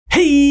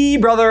Hey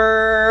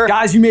brother!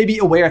 Guys, you may be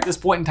aware at this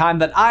point in time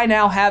that I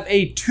now have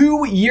a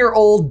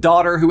 2-year-old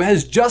daughter who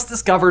has just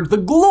discovered the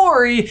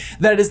glory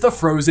that is the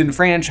Frozen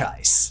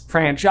franchise.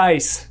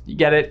 You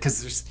get it?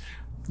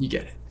 You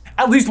get it.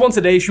 At least once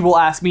a day, she will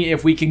ask me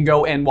if we can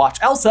go and watch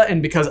Elsa,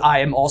 and because I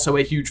am also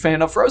a huge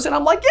fan of Frozen,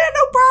 I'm like, yeah,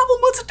 no problem,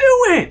 let's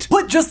do it.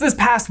 But just this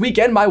past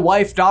weekend, my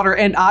wife, daughter,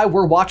 and I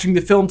were watching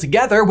the film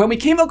together when we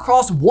came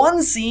across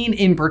one scene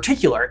in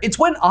particular. It's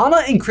when Anna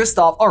and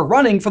Kristoff are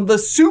running from the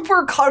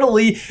super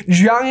cuddly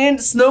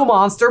giant snow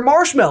monster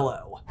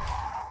Marshmallow.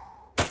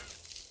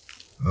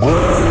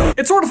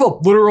 It's sort of a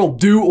literal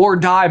do or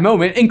die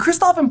moment, and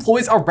Kristoff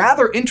employs a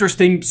rather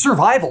interesting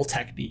survival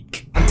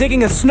technique. I'm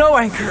digging a snow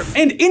anchor.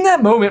 And in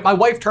that moment, my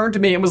wife turned to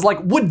me and was like,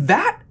 would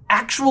that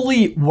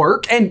actually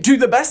work? And to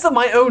the best of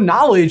my own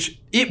knowledge,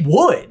 it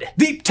would.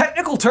 The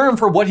technical term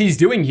for what he's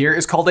doing here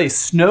is called a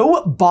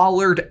snow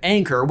bollard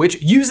anchor, which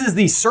uses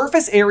the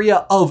surface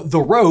area of the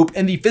rope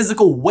and the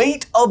physical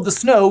weight of the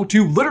snow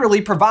to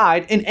literally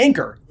provide an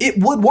anchor.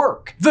 It would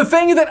work. The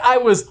thing that I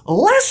was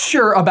less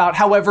sure about,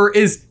 however,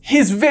 is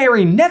his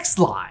very next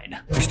line.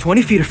 There's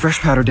 20 feet of fresh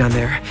powder down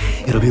there.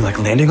 It'll be like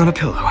landing on a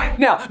pillow.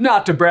 Now,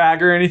 not to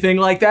brag or anything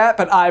like that,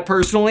 but I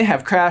personally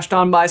have crashed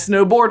on my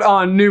snowboard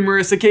on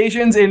numerous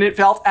occasions, and it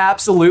felt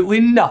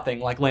absolutely nothing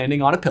like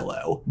landing on a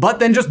pillow. But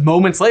then just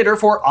moments later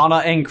for Anna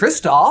and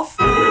Kristoff.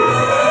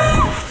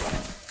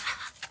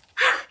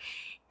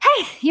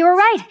 Hey, you were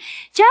right.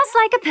 Just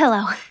like a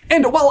pillow.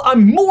 And while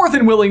I'm more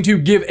than willing to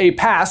give a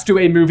pass to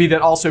a movie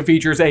that also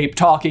features a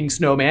talking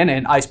snowman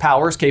and ice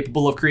powers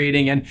capable of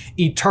creating an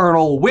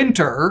eternal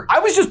winter, I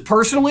was just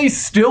personally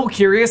still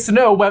curious to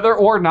know whether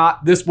or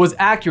not this was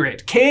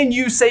accurate. Can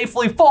you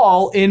safely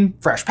fall in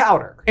fresh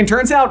powder? And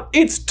turns out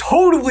it's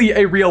totally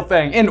a real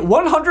thing. And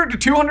 100 to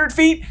 200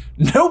 feet,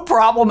 no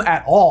problem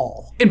at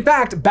all. In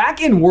fact,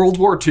 back in World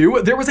War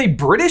II, there was a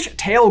British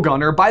tail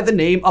gunner by the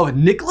name of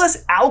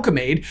Nicholas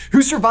Alcamaid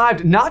who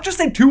survived not just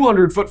a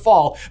 200-foot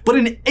fall, but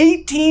an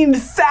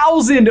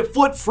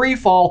 18,000-foot free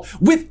fall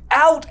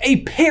without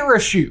a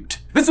parachute.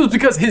 This was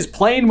because his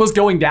plane was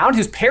going down,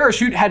 his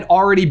parachute had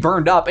already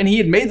burned up, and he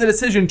had made the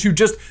decision to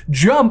just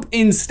jump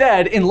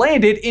instead and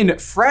landed in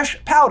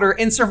fresh powder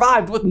and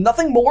survived with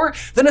nothing more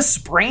than a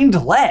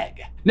sprained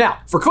leg. Now,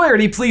 for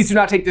clarity, please do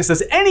not take this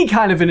as any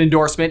kind of an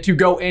endorsement to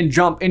go and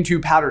jump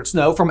into powdered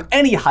snow from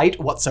any height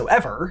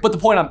whatsoever. But the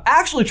point I'm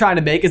actually trying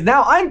to make is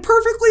now I'm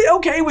perfectly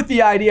okay with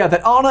the idea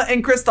that Anna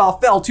and Kristoff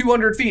fell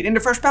 200 feet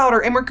into fresh powder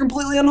and were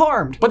completely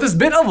unharmed. But this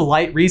bit of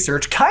light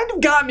research kind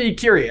of got me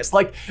curious.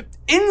 Like,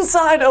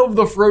 inside of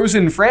the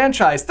Frozen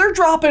franchise, they're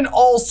dropping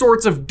all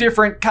sorts of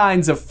different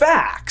kinds of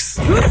facts.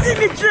 Who's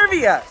into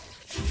trivia?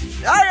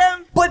 I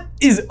am. But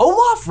is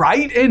Olaf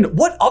right? And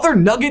what other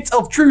nuggets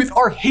of truth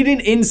are hidden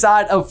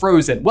inside of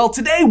Frozen? Well,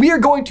 today we are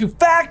going to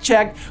fact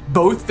check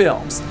both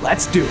films.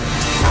 Let's do it.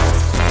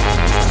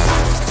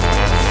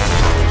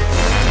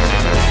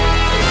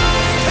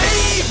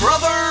 Hey,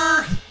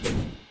 brother!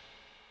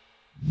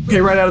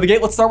 Okay, right out of the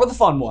gate, let's start with the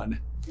fun one.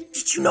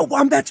 Did you know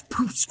wombats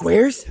poop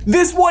squares?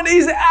 This one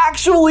is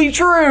actually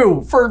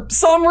true for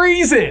some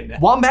reason.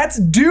 Wombats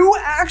do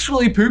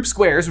actually poop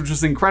squares, which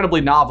is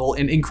incredibly novel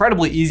and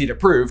incredibly easy to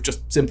prove.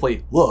 Just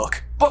simply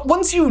look. But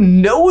once you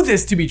know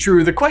this to be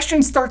true, the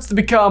question starts to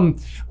become,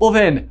 well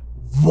then,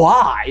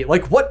 why?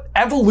 Like, what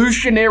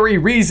evolutionary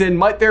reason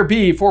might there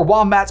be for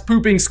wombats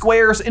pooping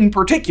squares in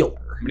particular?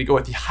 I'm gonna go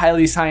with the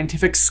highly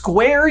scientific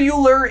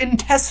squarular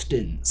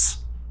intestines.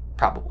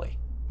 Probably.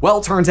 Well,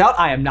 it turns out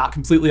I am not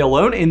completely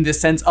alone in this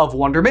sense of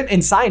wonderment,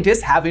 and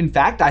scientists have in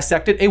fact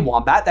dissected a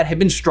wombat that had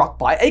been struck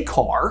by a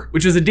car,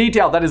 which is a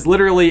detail that is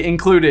literally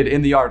included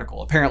in the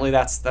article. Apparently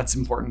that's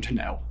important to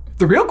know.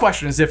 The real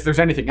question is if there's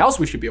anything else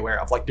we should be aware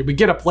of. Like, did we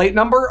get a plate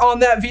number on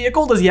that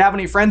vehicle? Does he have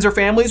any friends or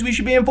families we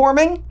should be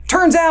informing?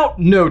 Turns out,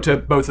 no to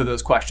both of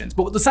those questions.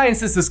 But what the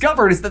scientists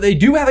discovered is that they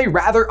do have a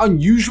rather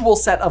unusual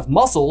set of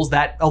muscles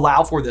that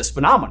allow for this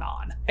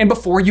phenomenon. And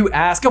before you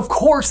ask, of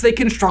course they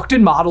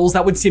constructed models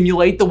that would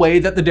simulate the way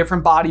that the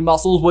different body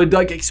muscles would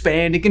like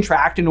expand and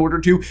contract in order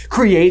to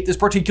create this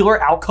particular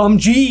outcome.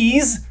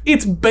 Geez,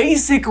 it's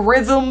basic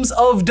rhythms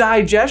of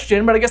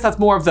digestion, but I guess that's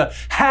more of the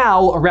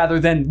how rather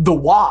than the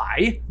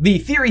why. The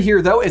theory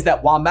here though is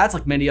that wombats,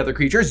 like many other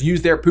creatures,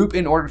 use their poop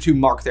in order to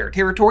mark their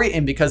territory,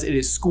 and because it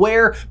is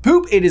square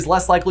poop, it is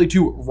less likely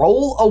to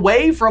roll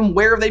away from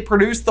where they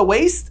produce the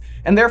waste,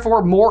 and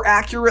therefore more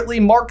accurately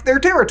mark their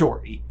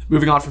territory.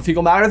 Moving on from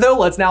fecal matter though,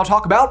 let's now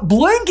talk about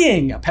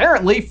blinking,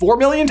 apparently 4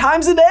 million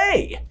times a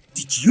day.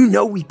 Did you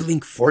know we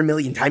blink 4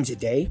 million times a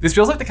day? This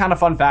feels like the kind of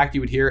fun fact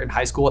you would hear in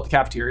high school at the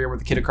cafeteria where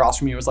the kid across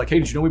from you was like, hey,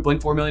 did you know we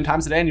blink 4 million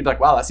times a day? And you'd be like,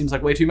 wow, that seems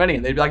like way too many.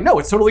 And they'd be like, no,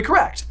 it's totally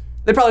correct.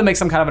 They'd probably make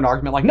some kind of an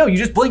argument like, no, you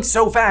just blink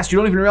so fast, you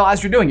don't even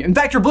realize you're doing it. In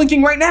fact, you're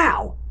blinking right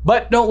now.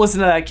 But don't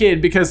listen to that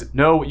kid because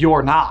no,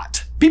 you're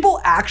not.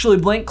 People actually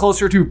blink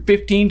closer to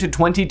 15 to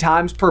 20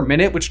 times per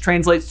minute, which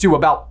translates to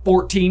about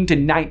 14 to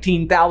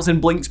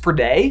 19,000 blinks per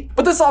day.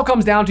 But this all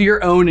comes down to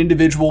your own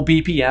individual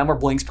BPM or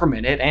blinks per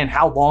minute and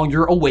how long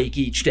you're awake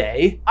each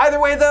day.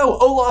 Either way though,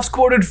 Olaf's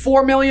quoted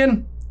 4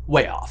 million,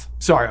 way off.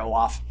 Sorry,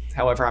 Olaf.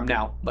 However, I'm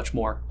now much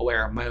more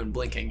aware of my own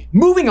blinking.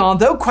 Moving on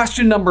though,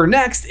 question number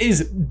next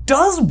is,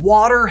 does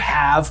water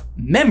have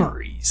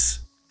memories?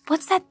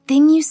 What's that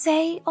thing you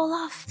say,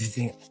 Olaf? The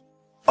thing.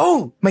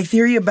 Oh, my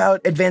theory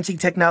about advancing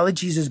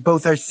technologies is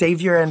both our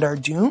savior and our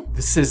doom?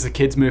 This is a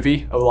kid's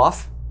movie,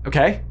 Olaf,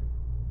 okay?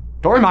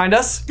 Don't remind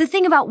us. The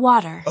thing about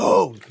water.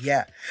 Oh,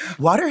 yeah.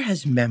 Water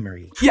has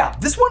memory. Yeah,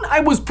 this one I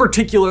was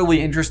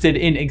particularly interested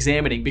in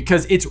examining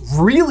because it's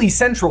really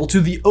central to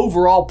the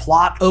overall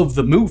plot of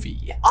the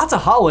movie.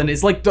 Atahalan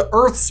is like the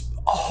Earth's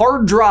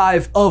hard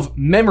drive of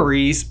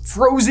memories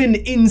frozen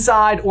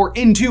inside or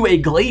into a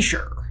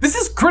glacier. This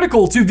is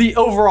critical to the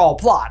overall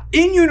plot.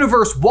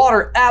 In-universe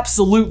water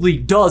absolutely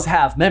does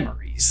have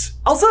memories.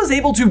 Elsa is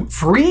able to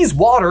freeze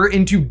water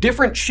into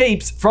different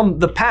shapes from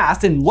the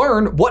past and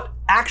learn what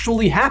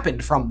actually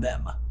happened from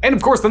them. And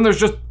of course, then there's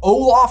just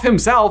Olaf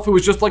himself, who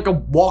is just like a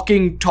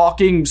walking,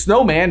 talking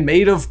snowman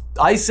made of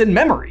ice and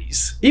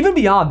memories. Even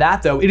beyond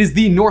that though, it is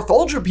the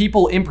Northuldra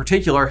people in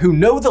particular who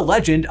know the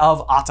legend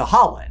of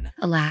Atahalan.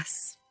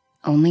 Alas,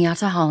 only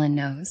Atahalan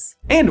knows.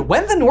 And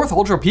when the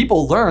Northuldra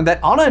people learn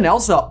that Anna and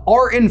Elsa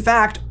are in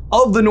fact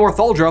of the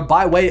Northuldra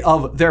by way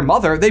of their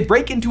mother, they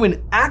break into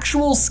an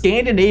actual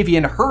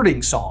Scandinavian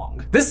herding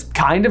song. This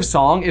kind of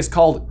song is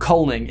called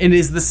culling and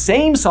is the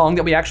same song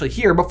that we actually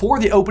hear before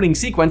the opening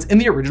sequence in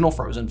the original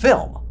Frozen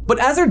film. But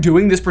as they're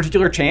doing this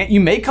particular chant, you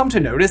may come to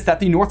notice that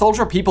the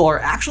Northuldra people are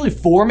actually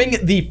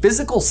forming the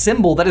physical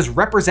symbol that is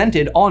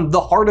represented on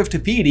the Heart of Te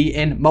Fiti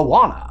in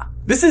Moana.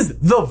 This is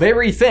the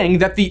very thing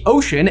that the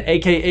ocean,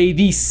 aka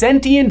the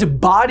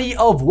sentient body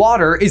of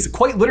water, is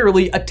quite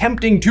literally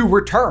attempting to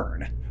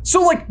return.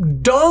 So like,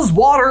 does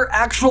water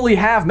actually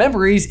have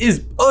memories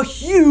is a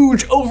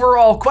huge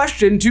overall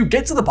question to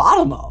get to the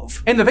bottom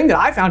of. And the thing that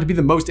I found to be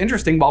the most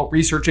interesting while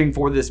researching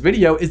for this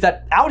video is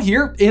that out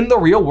here in the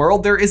real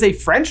world, there is a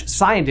French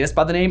scientist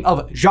by the name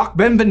of Jacques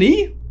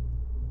Benveniste?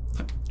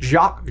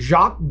 Jacques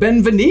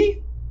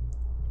Benveniste?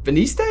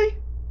 Veniste?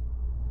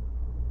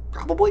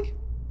 Probably.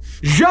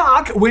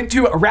 Jacques went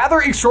to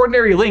rather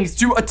extraordinary lengths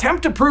to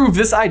attempt to prove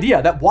this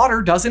idea that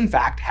water does in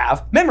fact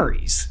have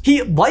memories.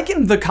 He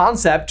likened the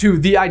concept to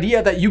the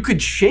idea that you could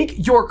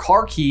shake your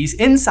car keys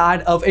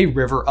inside of a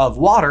river of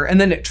water and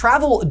then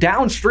travel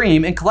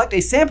downstream and collect a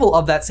sample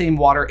of that same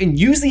water and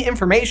use the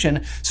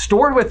information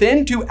stored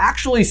within to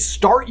actually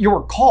start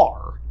your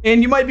car.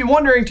 And you might be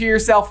wondering to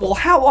yourself, well,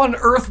 how on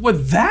earth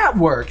would that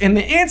work? And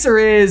the answer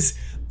is,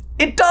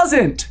 it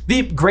doesn't.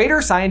 The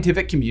greater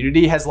scientific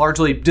community has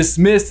largely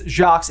dismissed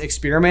Jacques'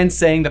 experiments,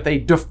 saying that they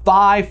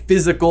defy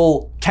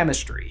physical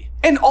chemistry.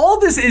 And all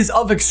of this is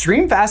of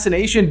extreme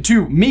fascination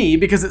to me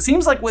because it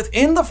seems like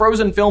within the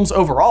Frozen films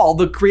overall,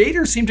 the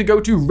creators seem to go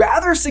to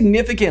rather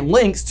significant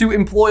lengths to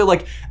employ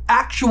like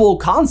actual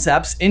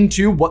concepts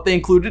into what they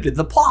included in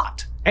the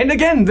plot. And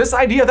again, this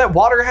idea that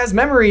water has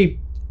memory,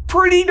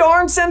 pretty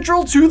darn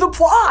central to the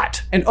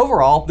plot. And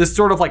overall, this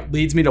sort of like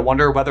leads me to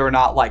wonder whether or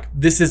not like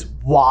this is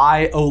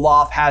why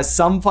Olaf has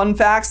some fun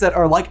facts that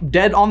are like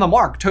dead on the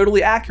mark,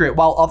 totally accurate,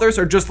 while others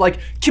are just like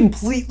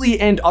completely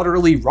and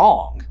utterly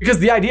wrong. Because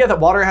the idea that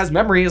water has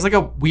memory is like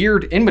a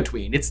weird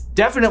in-between. It's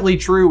definitely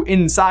true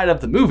inside of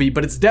the movie,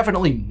 but it's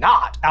definitely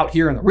not out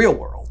here in the real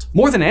world.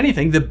 More than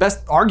anything, the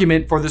best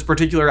argument for this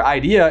particular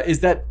idea is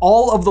that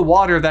all of the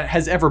water that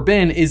has ever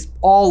been is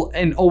all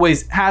and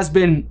always has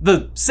been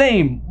the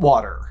same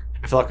water.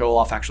 I feel like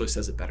Olaf actually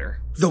says it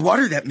better. The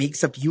water that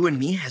makes up you and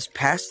me has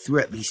passed through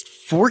at least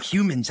 4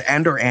 humans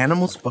and or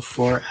animals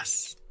before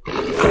us.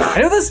 I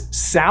know this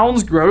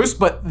sounds gross,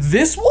 but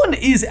this one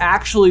is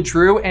actually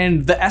true,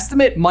 and the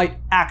estimate might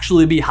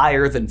actually be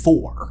higher than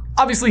 4.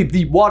 Obviously,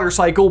 the water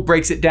cycle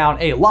breaks it down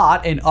a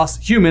lot, and us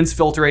humans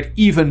filter it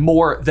even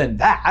more than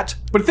that.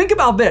 But think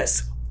about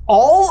this.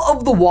 All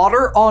of the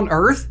water on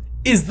Earth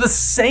is the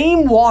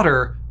same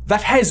water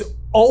that has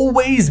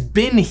always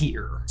been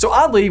here. So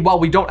oddly, while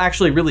we don't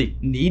actually really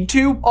need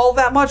to all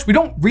that much, we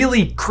don't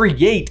really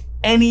create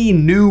any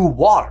new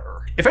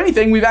water. If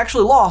anything, we've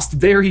actually lost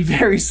very,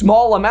 very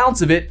small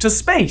amounts of it to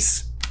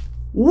space.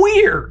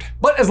 Weird.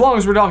 But as long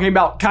as we're talking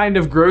about kind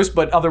of gross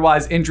but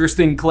otherwise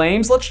interesting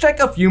claims, let's check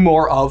a few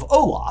more of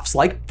Olaf's,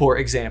 like for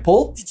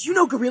example, Did you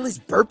know gorillas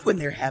burp when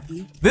they're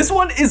happy? this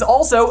one is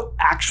also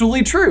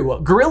actually true.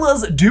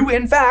 Gorillas do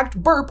in fact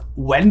burp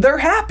when they're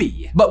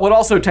happy. But what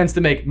also tends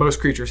to make most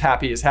creatures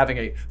happy is having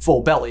a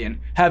full belly, and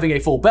having a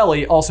full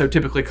belly also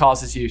typically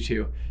causes you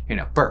to,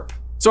 burp.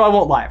 So I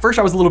won't lie, at first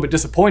I was a little bit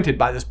disappointed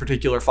by this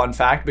particular fun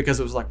fact because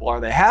it was like, well,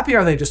 are they happy or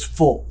are they just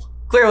full?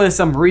 Clearly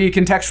some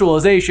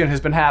recontextualization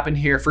has been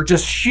happening here for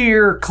just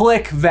sheer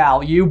click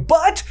value,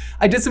 but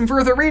I did some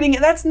further reading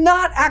and that's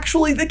not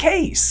actually the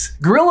case.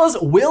 Gorillas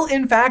will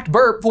in fact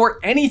burp for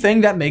anything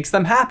that makes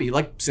them happy,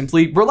 like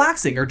simply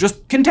relaxing or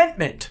just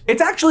contentment.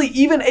 It's actually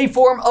even a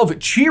form of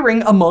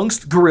cheering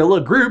amongst gorilla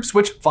groups,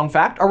 which, fun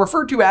fact, are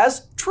referred to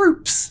as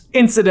troops.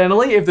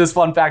 Incidentally, if this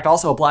fun fact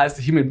also applies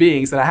to human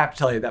beings, then I have to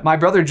tell you that my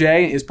brother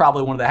Jay is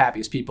probably one of the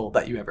happiest people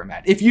that you ever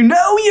met. If you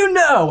know, you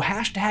know,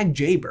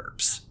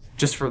 #JayBurps.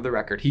 Just for the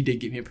record, he did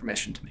give me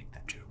permission to make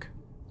that joke.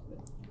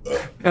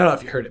 I don't know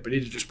if you heard it, but he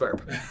did just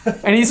burp.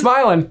 And he's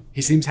smiling.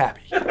 He seems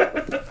happy.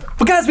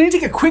 But guys, we need to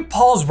take a quick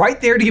pause right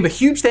there to give a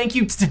huge thank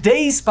you to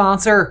today's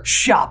sponsor,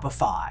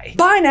 Shopify.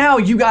 By now,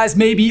 you guys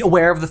may be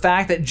aware of the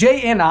fact that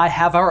Jay and I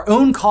have our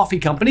own coffee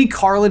company,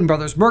 Carlin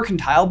Brothers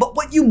Mercantile, but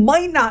what you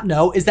might not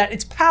know is that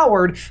it's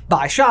powered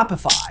by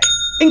Shopify.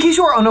 In case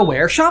you are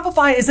unaware,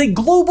 Shopify is a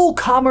global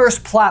commerce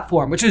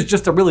platform, which is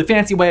just a really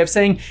fancy way of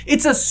saying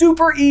it's a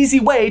super easy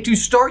way to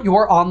start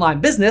your online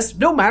business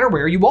no matter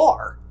where you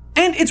are.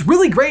 And it's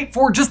really great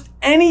for just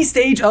any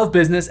stage of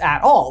business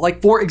at all.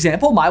 Like, for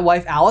example, my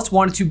wife Alice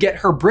wanted to get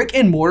her brick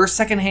and mortar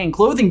secondhand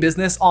clothing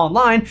business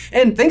online,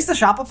 and thanks to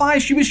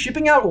Shopify, she was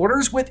shipping out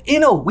orders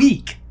within a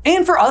week.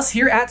 And for us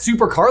here at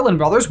Super Carlin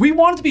Brothers, we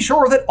wanted to be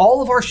sure that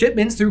all of our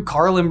shipments through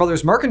Carlin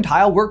Brothers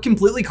Mercantile were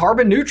completely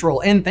carbon neutral,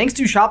 and thanks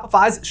to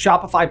Shopify's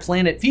Shopify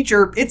Planet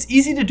feature, it's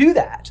easy to do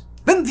that.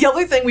 Then the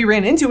other thing we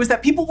ran into is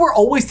that people were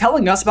always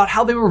telling us about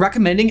how they were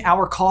recommending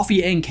our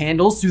coffee and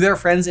candles to their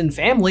friends and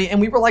family, and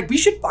we were like, we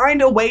should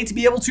find a way to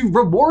be able to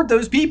reward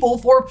those people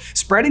for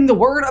spreading the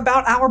word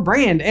about our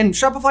brand. And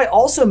Shopify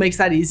also makes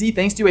that easy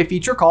thanks to a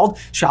feature called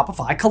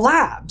Shopify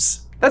Collabs.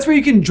 That's where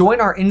you can join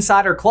our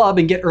insider club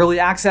and get early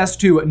access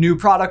to new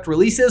product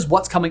releases,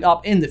 what's coming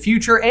up in the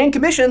future, and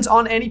commissions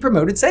on any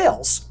promoted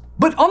sales.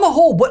 But on the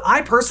whole, what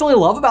I personally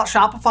love about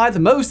Shopify the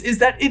most is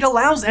that it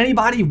allows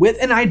anybody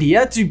with an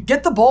idea to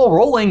get the ball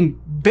rolling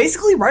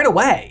basically right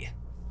away.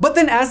 But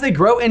then as they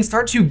grow and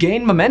start to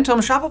gain momentum,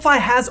 Shopify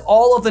has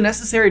all of the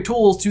necessary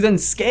tools to then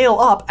scale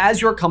up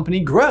as your company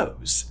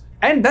grows.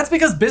 And that's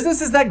because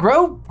businesses that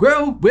grow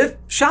with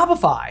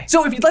Shopify.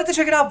 So if you'd like to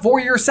check it out for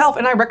yourself,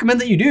 and I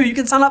recommend that you do, you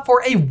can sign up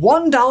for a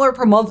 $1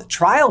 per month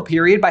trial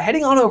period by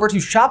heading on over to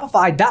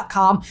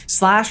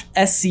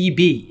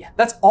shopify.com/SCB.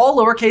 That's all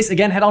lowercase.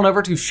 Again, head on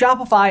over to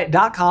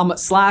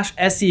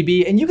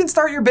shopify.com/SCB, and you can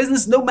start your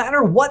business no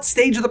matter what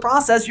stage of the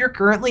process you're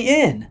currently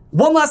in.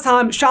 One last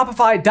time,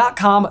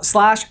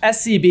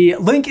 shopify.com/SCB.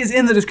 Link is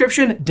in the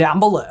description down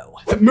below.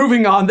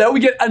 Moving on though, we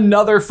get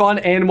another fun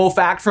animal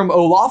fact from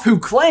Olaf, who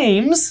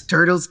claims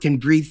Turtles can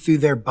breathe through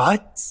their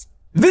butts?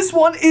 this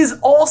one is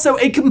also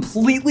a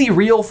completely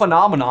real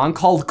phenomenon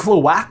called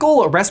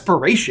cloacal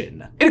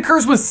respiration. It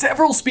occurs with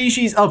several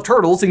species of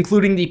turtles,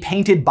 including the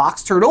painted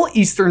box turtle,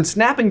 eastern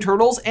snapping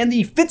turtles, and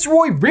the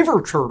Fitzroy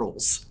River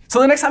turtles. So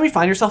the next time you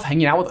find yourself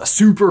hanging out with a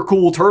super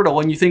cool turtle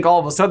and you think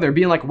all of a sudden they're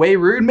being like way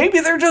rude, maybe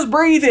they're just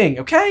breathing,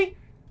 okay?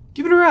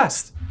 Give it a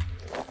rest.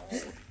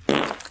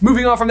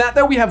 Moving on from that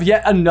though, we have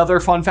yet another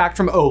fun fact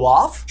from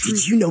Olaf.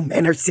 Did you know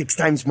men are 6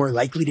 times more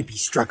likely to be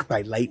struck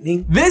by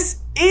lightning? This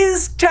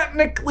is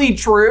technically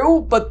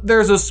true, but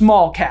there's a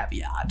small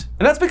caveat.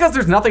 And that's because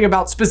there's nothing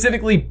about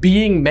specifically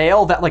being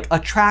male that like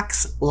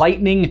attracts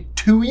lightning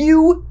to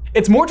you.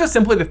 It's more just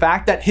simply the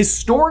fact that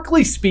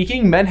historically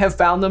speaking, men have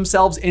found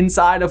themselves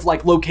inside of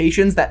like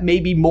locations that may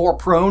be more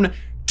prone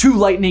to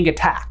lightning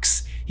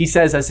attacks. He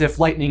says as if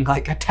lightning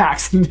like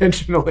attacks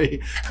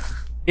intentionally.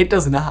 It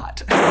does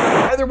not.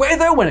 Either way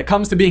though, when it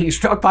comes to being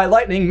struck by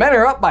lightning, men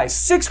are up by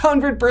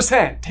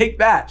 600%. Take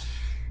that.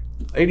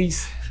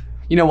 Ladies,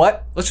 you know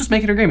what? Let's just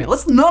make an agreement.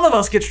 Let's none of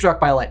us get struck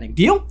by lightning.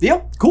 Deal?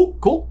 Deal? Cool?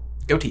 Cool?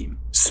 Go team.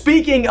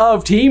 Speaking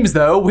of teams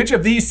though, which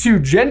of these two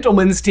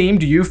gentlemen's team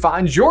do you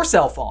find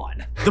yourself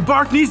on? The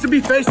bark needs to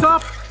be face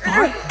up.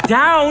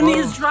 Down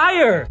is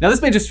drier. Now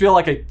this may just feel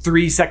like a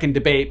 3-second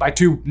debate by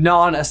two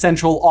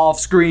non-essential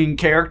off-screen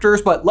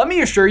characters, but let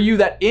me assure you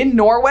that in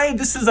Norway,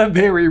 this is a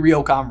very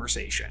real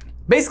conversation.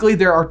 Basically,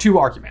 there are two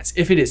arguments.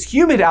 If it is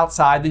humid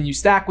outside, then you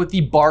stack with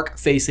the bark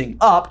facing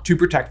up to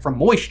protect from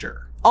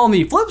moisture. On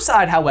the flip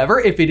side, however,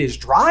 if it is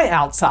dry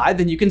outside,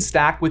 then you can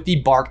stack with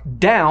the bark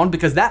down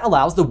because that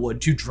allows the wood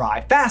to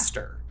dry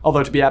faster.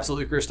 Although to be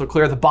absolutely crystal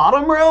clear, the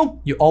bottom row,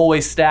 you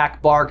always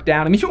stack bark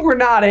down. I mean, we're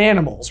not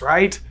animals,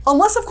 right?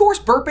 Unless, of course,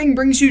 burping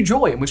brings you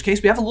joy, in which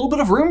case we have a little bit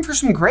of room for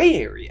some gray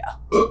area.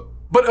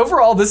 But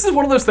overall, this is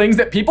one of those things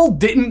that people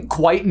didn't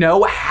quite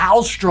know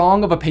how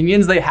strong of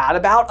opinions they had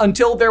about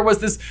until there was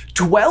this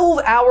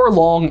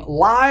 12-hour-long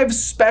live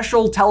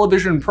special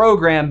television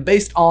program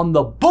based on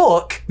the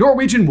book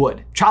Norwegian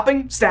Wood,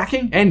 Chopping,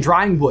 Stacking, and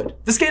Drying Wood,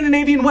 the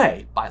Scandinavian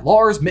Way by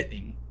Lars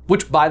Mitning.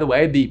 Which, by the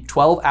way, the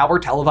 12-hour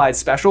televised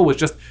special was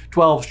just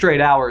 12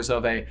 straight hours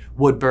of a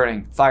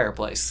wood-burning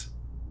fireplace.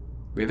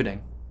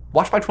 Riveting.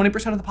 Watched by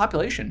 20% of the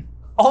population.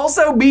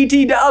 Also,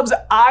 BT dubs,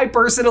 I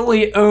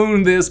personally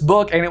own this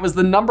book, and it was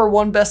the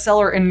 #1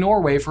 bestseller in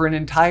Norway for an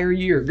entire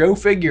year. Go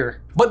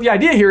figure. But the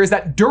idea here is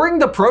that during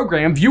the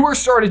program, viewers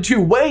started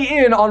to weigh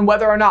in on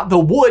whether or not the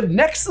wood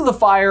next to the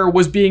fire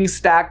was being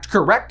stacked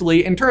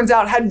correctly, and turns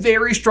out had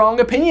very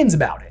strong opinions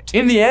about it.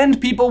 In the end,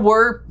 people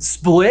were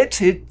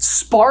split. It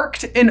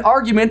sparked an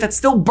argument that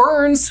still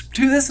burns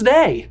to this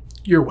day.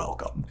 You're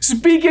welcome.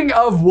 Speaking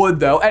of wood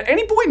though, at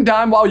any point in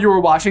time while you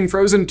were watching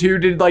Frozen 2,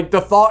 did like the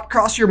thought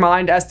cross your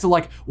mind as to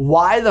like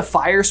why the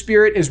fire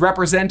spirit is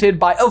represented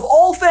by, of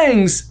all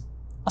things,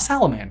 a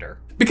salamander?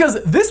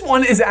 Because this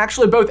one is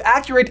actually both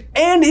accurate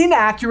and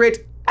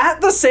inaccurate at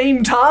the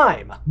same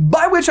time.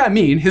 By which I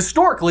mean,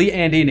 historically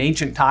and in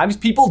ancient times,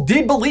 people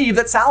did believe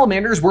that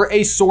salamanders were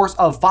a source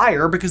of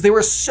fire because they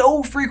were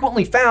so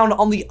frequently found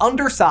on the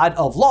underside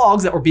of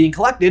logs that were being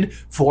collected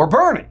for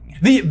burning.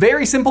 The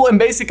very simple and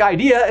basic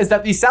idea is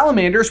that the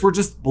salamanders were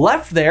just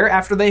left there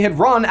after they had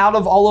run out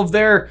of all of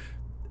their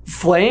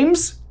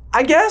flames,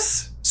 I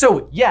guess?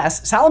 So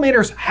yes,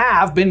 salamanders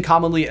have been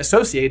commonly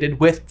associated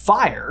with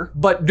fire,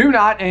 but do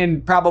not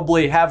and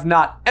probably have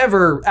not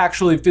ever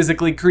actually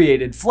physically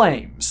created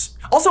flames.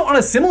 Also, on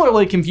a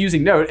similarly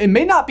confusing note, it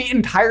may not be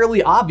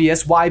entirely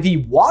obvious why the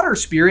water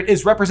spirit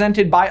is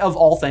represented by, of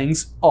all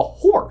things, a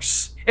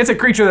horse. It's a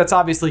creature that's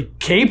obviously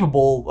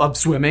capable of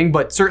swimming,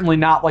 but certainly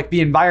not like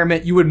the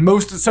environment you would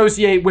most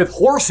associate with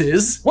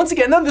horses. Once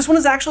again, though, this one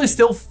is actually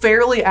still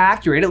fairly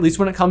accurate, at least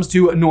when it comes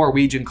to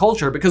Norwegian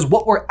culture, because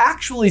what we're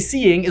actually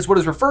seeing is what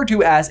is referred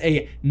to as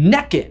a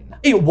nekken,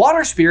 a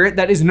water spirit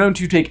that is known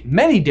to take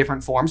many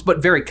different forms, but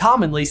very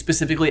commonly,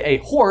 specifically a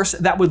horse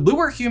that would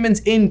lure humans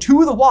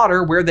into the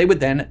water where they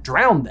would then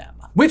drown them.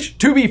 Which,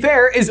 to be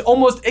fair, is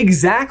almost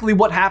exactly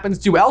what happens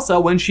to Elsa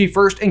when she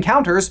first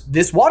encounters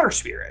this water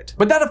spirit.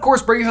 But that of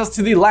course brings us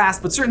to the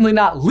last, but certainly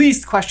not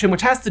least question,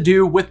 which has to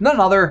do with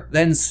none other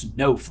than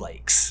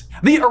snowflakes.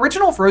 The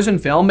original Frozen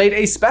film made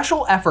a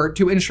special effort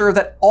to ensure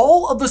that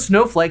all of the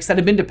snowflakes that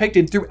had been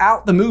depicted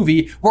throughout the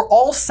movie were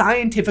all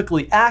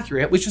scientifically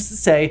accurate, which is to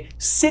say,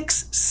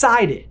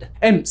 six-sided.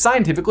 And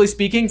scientifically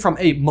speaking, from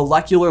a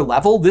molecular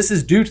level, this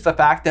is due to the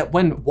fact that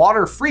when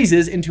water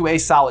freezes into a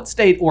solid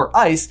state or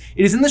ice,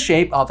 it is in the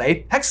shape of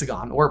a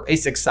hexagon or a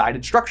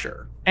six-sided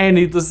structure. And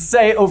needless to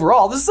say,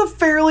 overall, this is a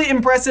fairly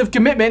impressive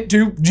commitment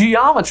to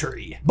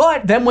geometry.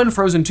 But then when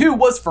Frozen 2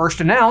 was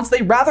first announced,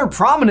 they rather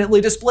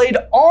prominently displayed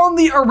on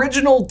the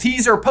original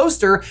teaser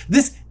poster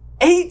this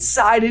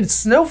 8-sided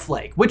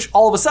snowflake, which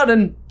all of a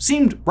sudden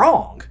seemed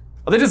wrong.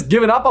 Are they just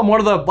giving up on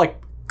one of the,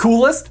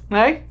 coolest,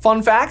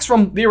 fun facts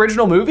from the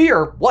original movie,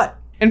 or what?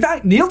 In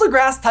fact, Neil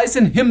deGrasse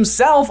Tyson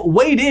himself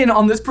weighed in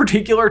on this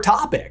particular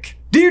topic.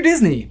 Dear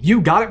Disney, you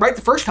got it right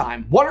the first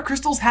time. Water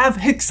crystals have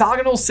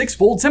hexagonal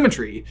six-fold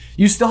symmetry.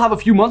 You still have a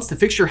few months to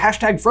fix your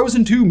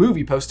 #Frozen 2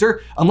 movie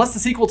poster, unless the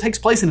sequel takes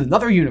place in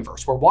another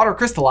universe where water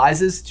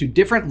crystallizes to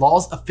different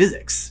laws of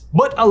physics.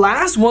 But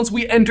alas, once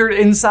we entered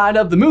inside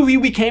of the movie,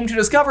 we came to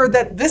discover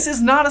that this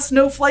is not a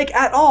snowflake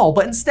at all,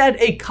 but instead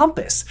a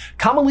compass,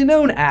 commonly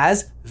known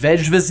as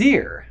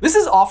Vegvizir. This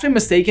is often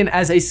mistaken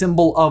as a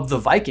symbol of the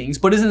Vikings,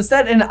 but is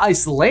instead an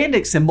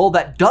Icelandic symbol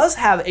that does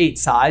have 8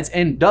 sides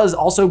and does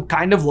also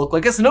kind of look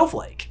like a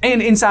snowflake. And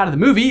inside of the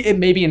movie, it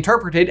may be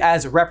interpreted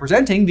as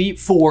representing the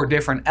 4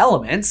 different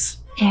elements: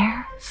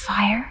 Air,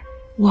 fire,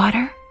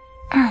 water,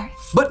 earth.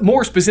 But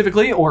more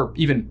specifically, or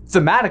even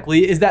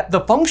thematically, is that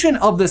the function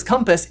of this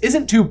compass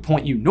isn't to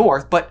point you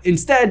north, but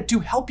instead to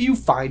help you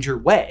find your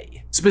way.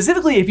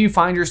 Specifically if you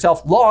find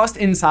yourself lost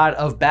inside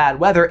of bad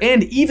weather,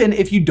 and even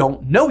if you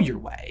don't know your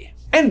way.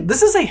 And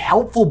this is a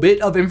helpful bit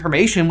of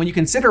information when you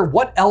consider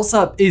what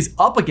Elsa is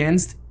up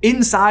against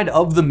inside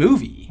of the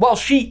movie. While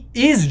she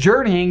is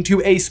journeying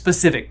to a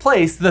specific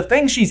place, the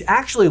thing she's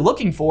actually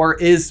looking for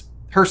is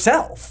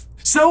herself.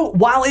 So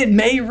while it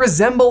may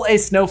resemble a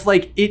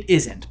snowflake, it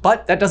isn't.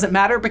 But that doesn't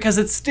matter because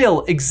it's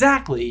still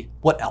exactly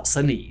what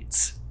Elsa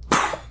needs.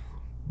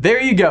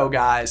 There you go,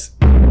 guys.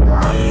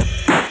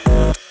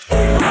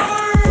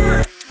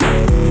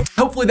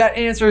 Hopefully that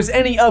answers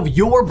any of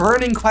your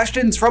burning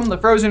questions from the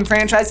Frozen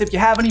franchise. If you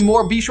have any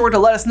more, be sure to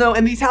let us know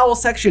in the towel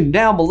section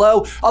down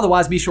below.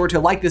 Otherwise, be sure to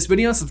like this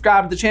video and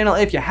subscribe to the channel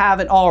if you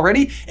haven't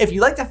already. If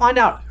you'd like to find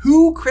out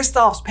who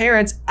Kristoff's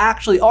parents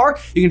actually are,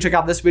 you can check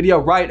out this video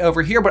right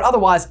over here. But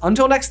otherwise,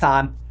 until next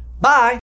time, bye.